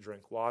kneeled to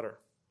drink water.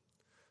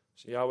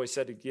 So Yahweh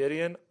said to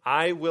Gideon,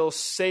 I will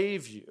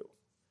save you.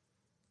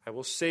 I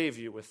will save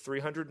you with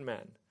 300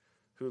 men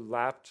who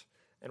lapped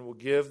and will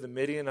give the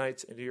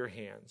Midianites into your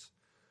hands.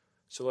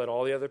 So let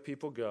all the other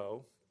people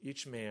go,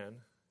 each man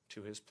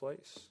to his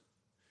place.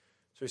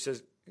 So he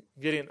says,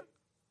 Gideon,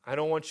 I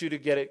don't want you to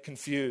get it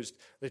confused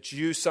that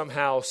you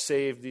somehow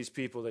saved these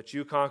people, that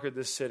you conquered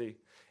this city.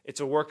 It's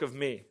a work of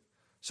me.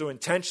 So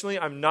intentionally,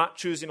 I'm not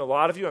choosing a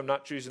lot of you. I'm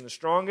not choosing the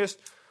strongest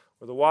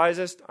or the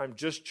wisest. I'm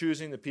just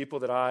choosing the people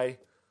that I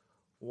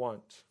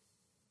want.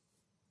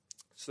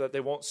 So that they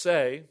won't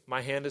say,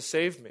 my hand has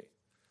saved me.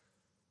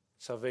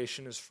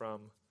 Salvation is from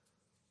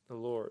the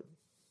Lord.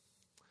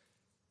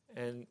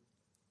 And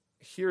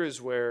here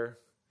is where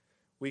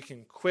we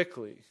can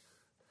quickly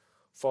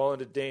fall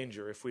into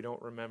danger if we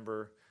don't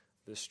remember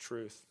this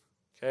truth.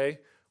 Okay?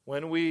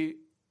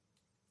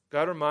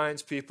 God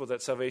reminds people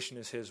that salvation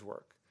is his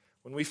work.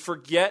 When we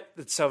forget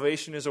that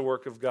salvation is a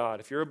work of God,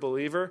 if you're a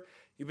believer,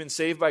 you've been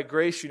saved by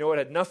grace, you know it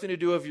had nothing to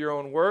do with your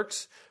own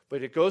works,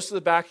 but it goes to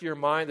the back of your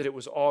mind that it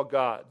was all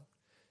God.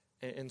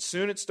 And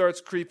soon it starts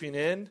creeping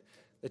in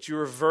that you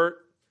revert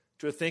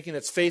to a thinking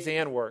that's faith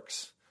and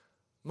works.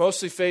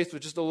 Mostly faith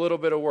with just a little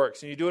bit of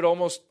works. And you do it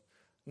almost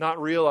not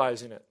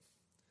realizing it.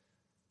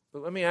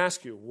 But let me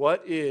ask you,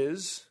 what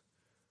is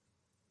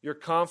your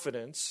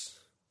confidence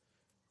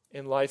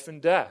in life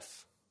and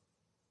death?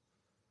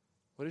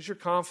 What is your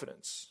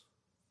confidence?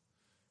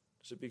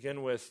 Does it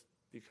begin with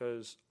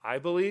because I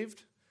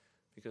believed?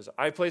 Because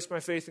I placed my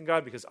faith in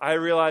God? Because I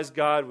realized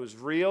God was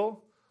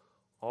real?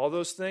 All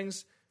those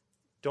things?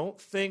 Don't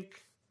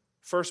think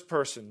first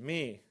person,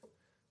 me.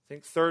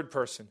 Think third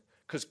person.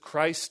 Because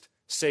Christ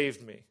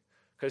saved me.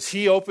 Because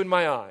he opened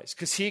my eyes.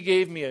 Because he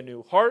gave me a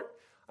new heart.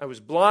 I was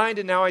blind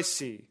and now I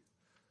see.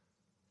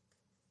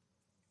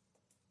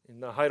 In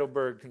the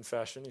Heidelberg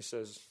Confession, he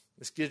says,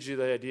 this gives you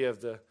the idea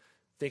of the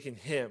thinking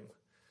him.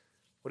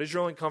 What is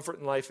your only comfort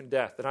in life and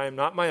death? That I am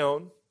not my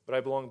own, but I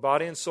belong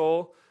body and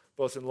soul,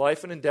 both in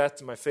life and in death,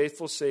 to my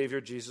faithful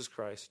Savior, Jesus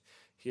Christ.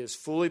 He has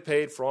fully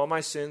paid for all my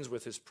sins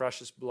with his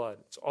precious blood.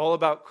 It's all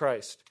about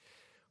Christ.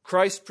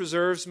 Christ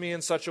preserves me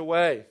in such a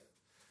way.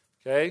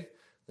 Okay?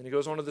 Then he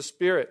goes on to the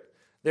Spirit.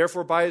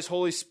 Therefore, by his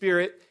Holy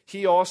Spirit,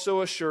 he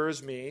also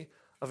assures me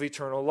of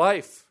eternal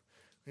life.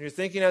 When you're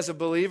thinking as a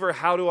believer,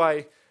 how do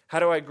I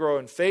grow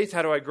in faith?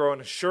 How do I grow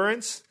in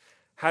assurance?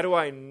 How do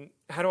I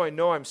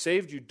know I'm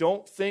saved? You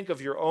don't think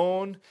of your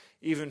own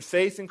even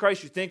faith in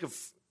Christ. You think of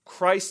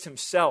Christ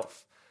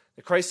himself.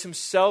 That Christ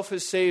himself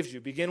has saved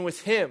you. Begin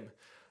with him,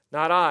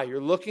 not I.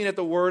 You're looking at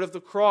the word of the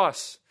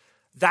cross.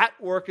 That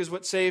work is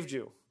what saved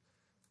you.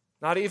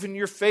 Not even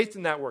your faith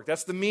in that work.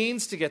 That's the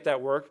means to get that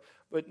work.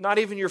 But not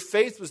even your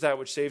faith was that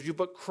which saved you,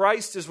 but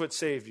Christ is what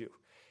saved you.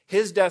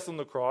 His death on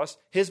the cross,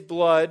 his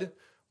blood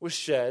was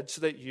shed so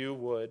that you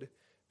would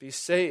be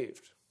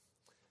saved.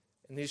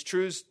 And these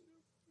truths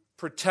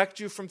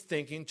protect you from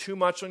thinking too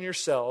much on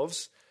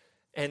yourselves,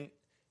 and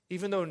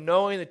even though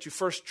knowing that you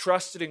first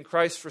trusted in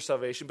Christ for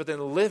salvation, but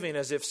then living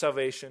as if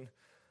salvation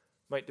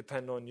might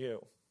depend on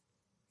you.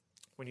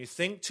 When you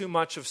think too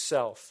much of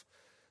self,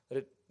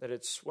 that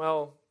it's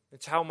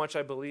how much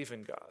I believe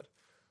in God,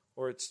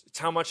 or it's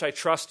how much I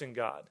trust in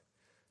God,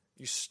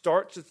 you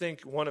start to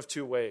think one of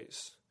two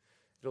ways.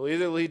 It'll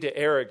either lead to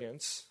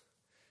arrogance,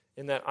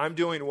 in that I'm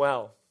doing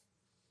well.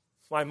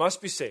 I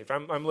must be saved.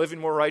 I'm living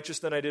more righteous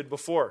than I did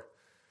before.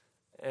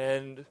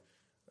 And,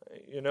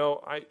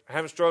 I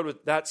haven't struggled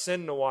with that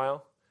sin in a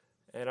while.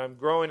 And I'm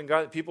growing in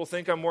God. People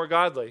think I'm more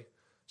godly.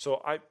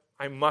 So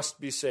I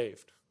must be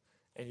saved.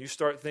 And you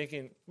start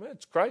thinking, well,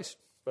 it's Christ,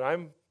 but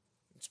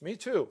it's me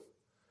too.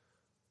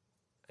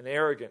 An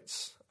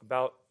arrogance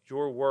about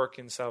your work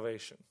in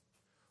salvation.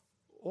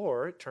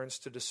 Or it turns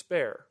to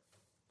despair.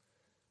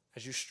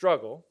 As you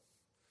struggle,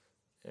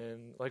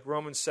 and like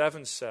Romans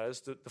 7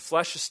 says, the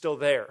flesh is still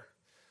there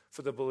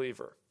for the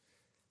believer.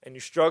 And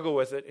you struggle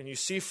with it, and you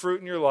see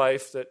fruit in your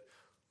life that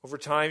over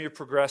time you're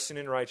progressing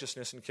in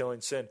righteousness and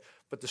killing sin.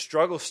 But the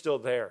struggle's still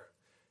there.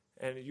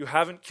 And you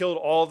haven't killed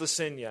all the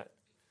sin yet.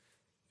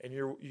 And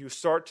you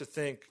start to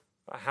think,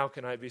 how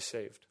can I be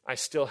saved? I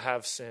still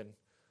have sin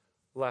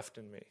left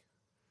in me.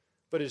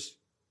 But as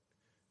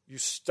you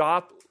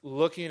stop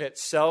looking at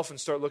self and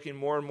start looking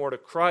more and more to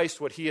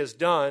Christ, what he has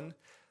done,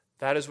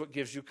 that is what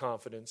gives you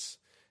confidence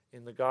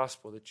in the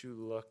gospel, that you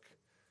look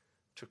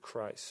to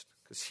Christ.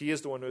 Because he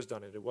is the one who has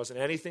done it. It wasn't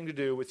anything to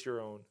do with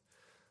your own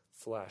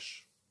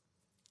flesh.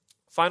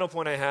 Final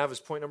point I have is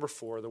point number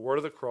 4. The word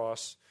of the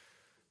cross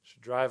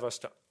should drive us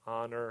to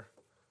honor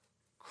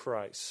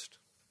Christ.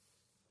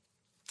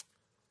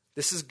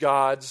 This is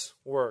God's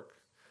work.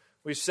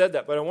 We've said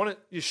that, but I want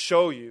to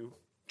show you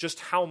just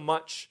how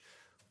much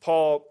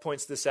Paul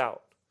points this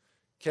out.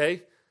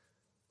 Okay?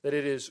 That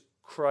it is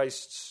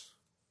Christ's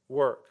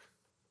work.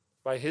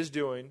 By his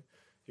doing,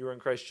 you are in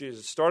Christ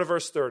Jesus. Start of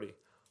verse 30.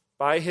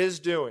 By his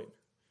doing,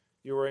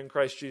 you were in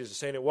Christ Jesus.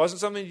 Saying it wasn't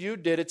something you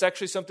did, it's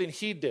actually something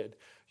he did.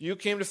 You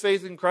came to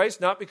faith in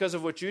Christ not because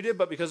of what you did,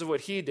 but because of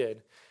what he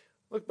did.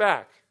 Look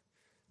back.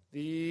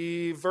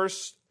 The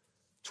verse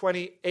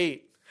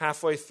 28,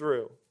 halfway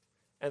through.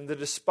 And the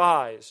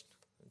despised,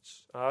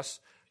 it's us,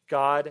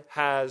 God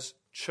has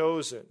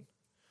chosen.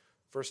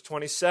 Verse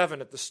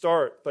 27 at the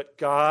start, but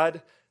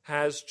God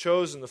has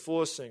chosen the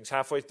foolish things,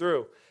 halfway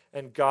through.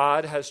 And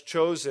God has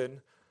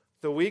chosen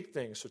the weak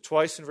things. So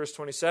twice in verse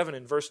 27.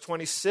 In verse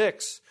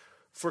 26,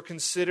 For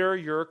consider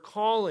your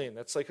calling.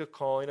 That's like a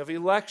calling of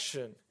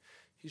election.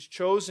 He's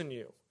chosen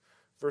you.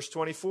 Verse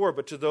 24,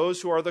 but to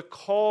those who are the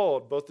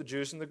called, both the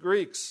Jews and the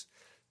Greeks,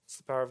 it's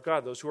the power of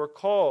God, those who are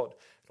called.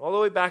 And all the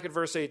way back at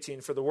verse 18,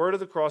 for the word of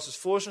the cross is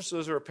foolishness to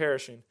those who are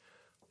perishing,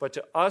 but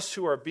to us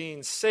who are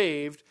being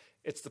saved,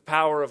 it's the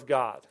power of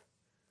God.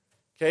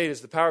 Okay, it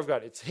is the power of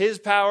God. It's His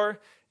power,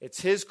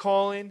 it's His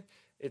calling,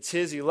 it's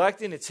His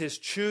electing, it's His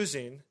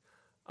choosing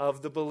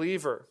of the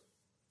believer.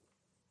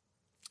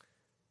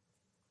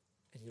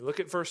 And you look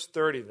at verse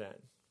 30 then,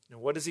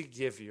 and what does He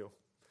give you?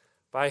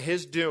 By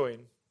His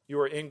doing, you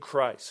are in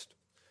Christ.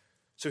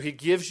 So He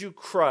gives you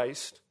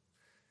Christ,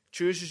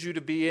 chooses you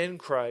to be in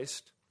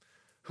Christ,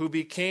 who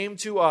became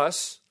to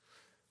us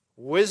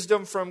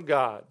wisdom from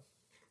God,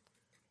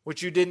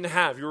 which you didn't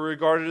have. You were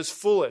regarded as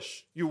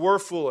foolish. You were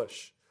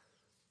foolish.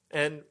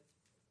 And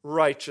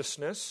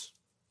righteousness,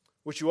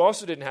 which you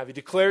also didn't have. He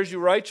declares you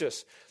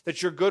righteous,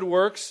 that your good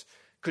works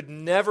could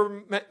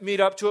never meet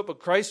up to it, but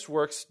Christ's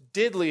works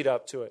did lead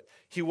up to it.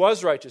 He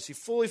was righteous. He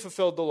fully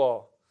fulfilled the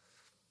law.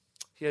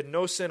 He had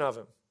no sin of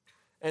Him.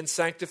 And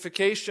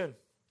sanctification,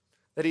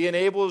 that He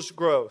enables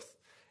growth,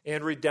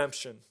 and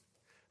redemption,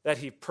 that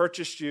He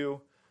purchased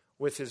you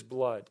with His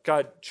blood.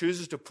 God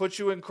chooses to put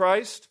you in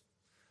Christ,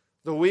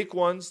 the weak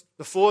ones,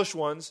 the foolish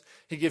ones.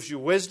 He gives you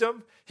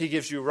wisdom, He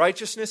gives you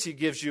righteousness, He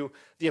gives you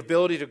the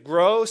ability to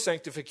grow,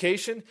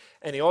 sanctification,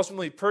 and He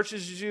ultimately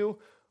purchases you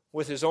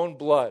with His own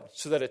blood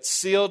so that it's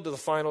sealed to the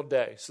final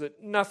day, so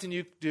that nothing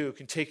you do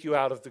can take you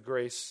out of the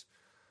grace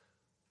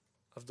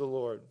of the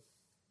Lord.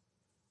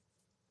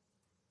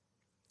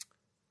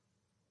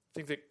 I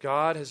think that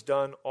God has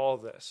done all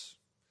this.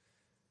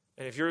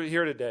 And if you're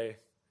here today,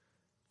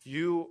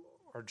 you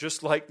are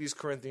just like these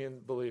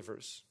Corinthian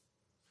believers.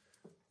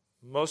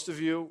 Most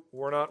of you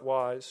were not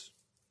wise,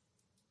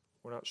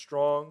 we're not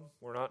strong,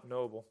 we're not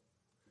noble.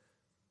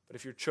 But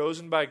if you're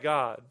chosen by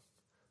God,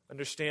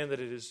 understand that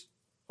it is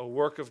a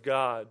work of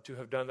God to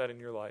have done that in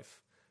your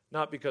life.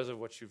 Not because of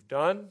what you've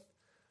done,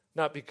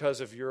 not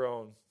because of your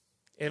own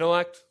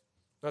intellect,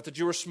 not that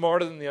you were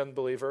smarter than the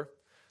unbeliever,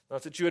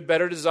 not that you had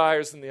better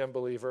desires than the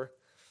unbeliever,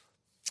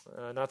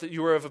 not that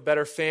you were of a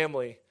better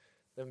family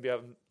than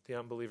the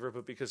unbeliever,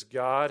 but because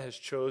God has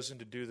chosen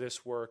to do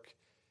this work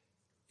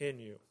in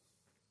you.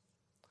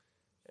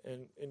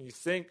 And you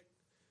think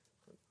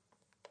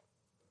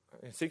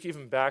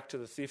even back to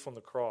the thief on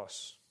the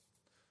cross,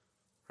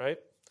 right?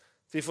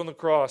 Thief on the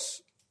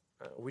cross,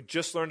 we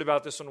just learned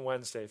about this on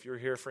Wednesday, if you were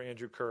here for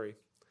Andrew Curry.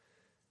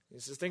 He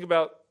says, think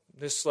about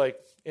this like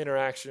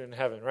interaction in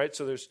heaven, right?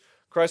 So there's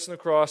Christ on the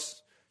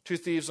cross, two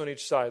thieves on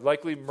each side,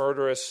 likely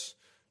murderous,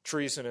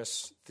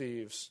 treasonous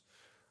thieves.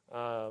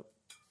 And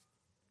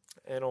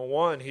on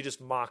one, he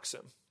just mocks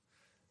him.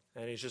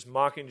 And he's just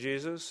mocking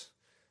Jesus.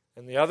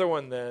 And the other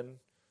one then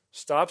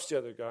stops the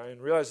other guy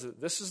and realizes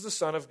that this is the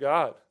Son of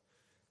God.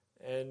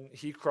 And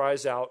he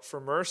cries out for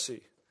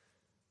mercy.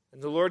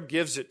 And the Lord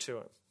gives it to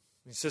him.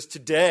 He says,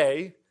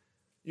 today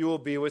you will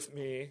be with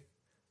me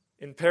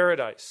in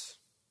paradise.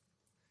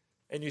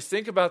 And you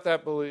think about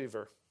that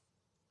believer,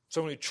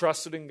 someone who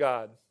trusted in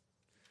God,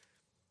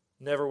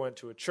 never went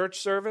to a church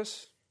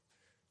service,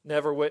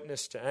 never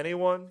witnessed to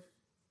anyone,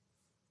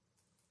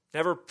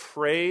 never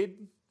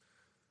prayed,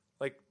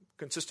 like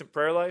consistent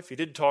prayer life. He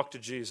did talk to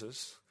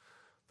Jesus,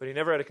 but he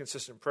never had a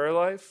consistent prayer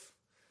life.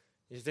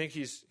 You think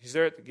he's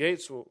there at the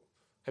gates. Well,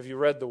 have you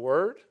read the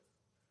Word?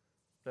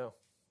 No.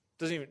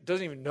 Doesn't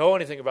even know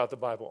anything about the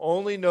Bible.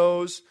 Only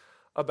knows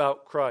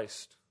about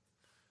Christ.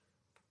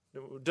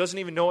 Doesn't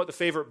even know what the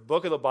favorite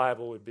book of the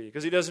Bible would be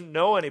because he doesn't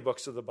know any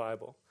books of the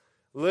Bible.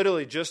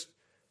 Literally just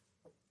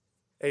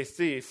a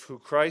thief who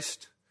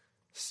Christ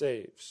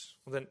saves.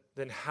 Well,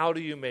 then how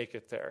do you make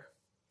it there?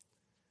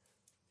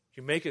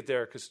 You make it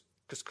there because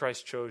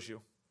Christ chose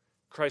you.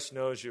 Christ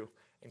knows you.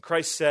 And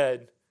Christ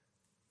said,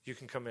 you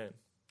can come in.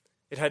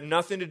 It had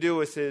nothing to do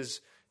with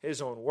his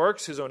own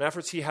works, his own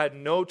efforts. He had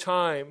no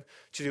time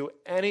to do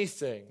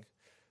anything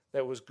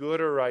that was good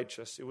or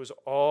righteous. It was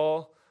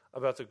all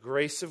about the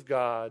grace of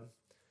God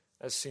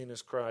as seen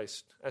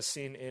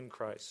in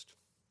Christ.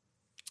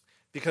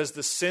 Because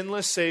the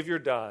sinless Savior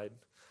died,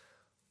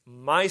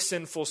 my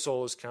sinful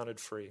soul is counted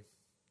free.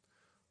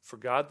 For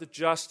God the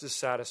just is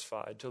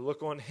satisfied to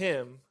look on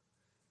him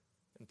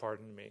and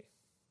pardon me.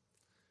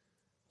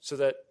 So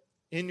that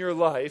in your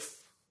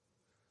life,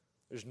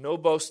 there's no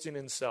boasting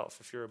in self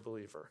if you're a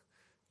believer.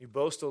 You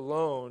boast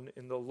alone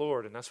in the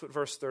Lord. And that's what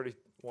verse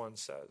 31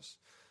 says.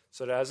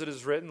 So that as it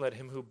is written, let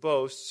him who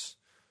boasts,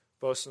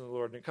 boast in the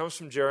Lord. And it comes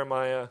from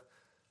Jeremiah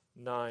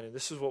 9. And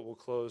this is what we'll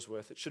close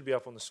with. It should be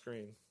up on the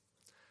screen.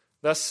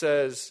 Thus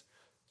says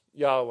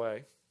Yahweh,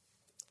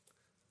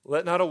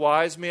 let not a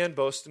wise man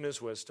boast in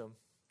his wisdom.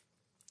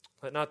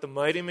 Let not the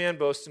mighty man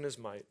boast in his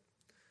might.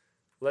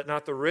 Let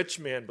not the rich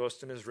man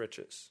boast in his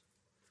riches.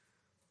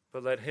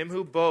 But let him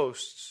who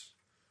boasts,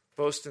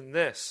 boast in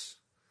this,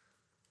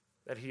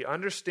 that he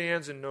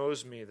understands and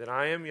knows me, that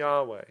I am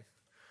Yahweh,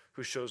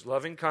 who shows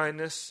loving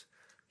kindness,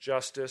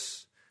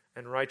 justice,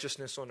 and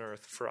righteousness on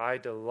earth. For I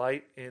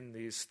delight in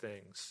these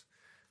things,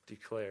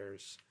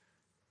 declares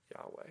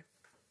Yahweh.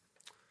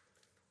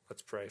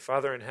 Let's pray.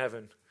 Father in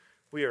heaven,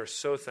 we are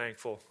so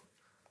thankful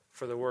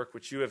for the work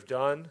which you have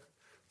done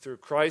through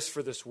Christ,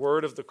 for this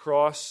word of the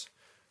cross,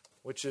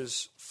 which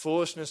is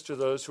foolishness to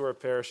those who are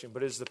perishing,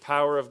 but is the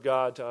power of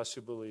God to us who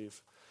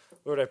believe.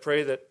 Lord, I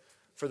pray that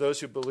for those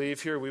who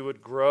believe here, we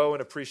would grow in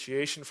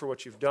appreciation for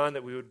what you've done,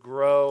 that we would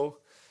grow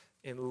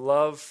in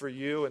love for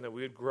you, and that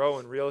we would grow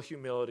in real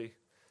humility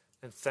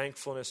and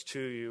thankfulness to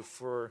you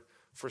for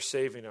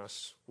saving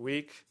us,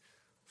 weak,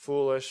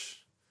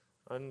 foolish,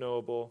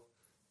 unknowable,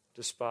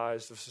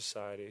 despised of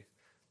society,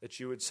 that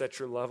you would set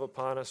your love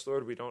upon us,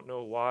 Lord. We don't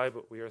know why,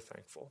 but we are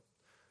thankful.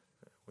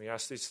 We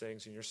ask these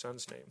things in your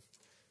Son's name.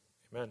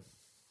 Amen.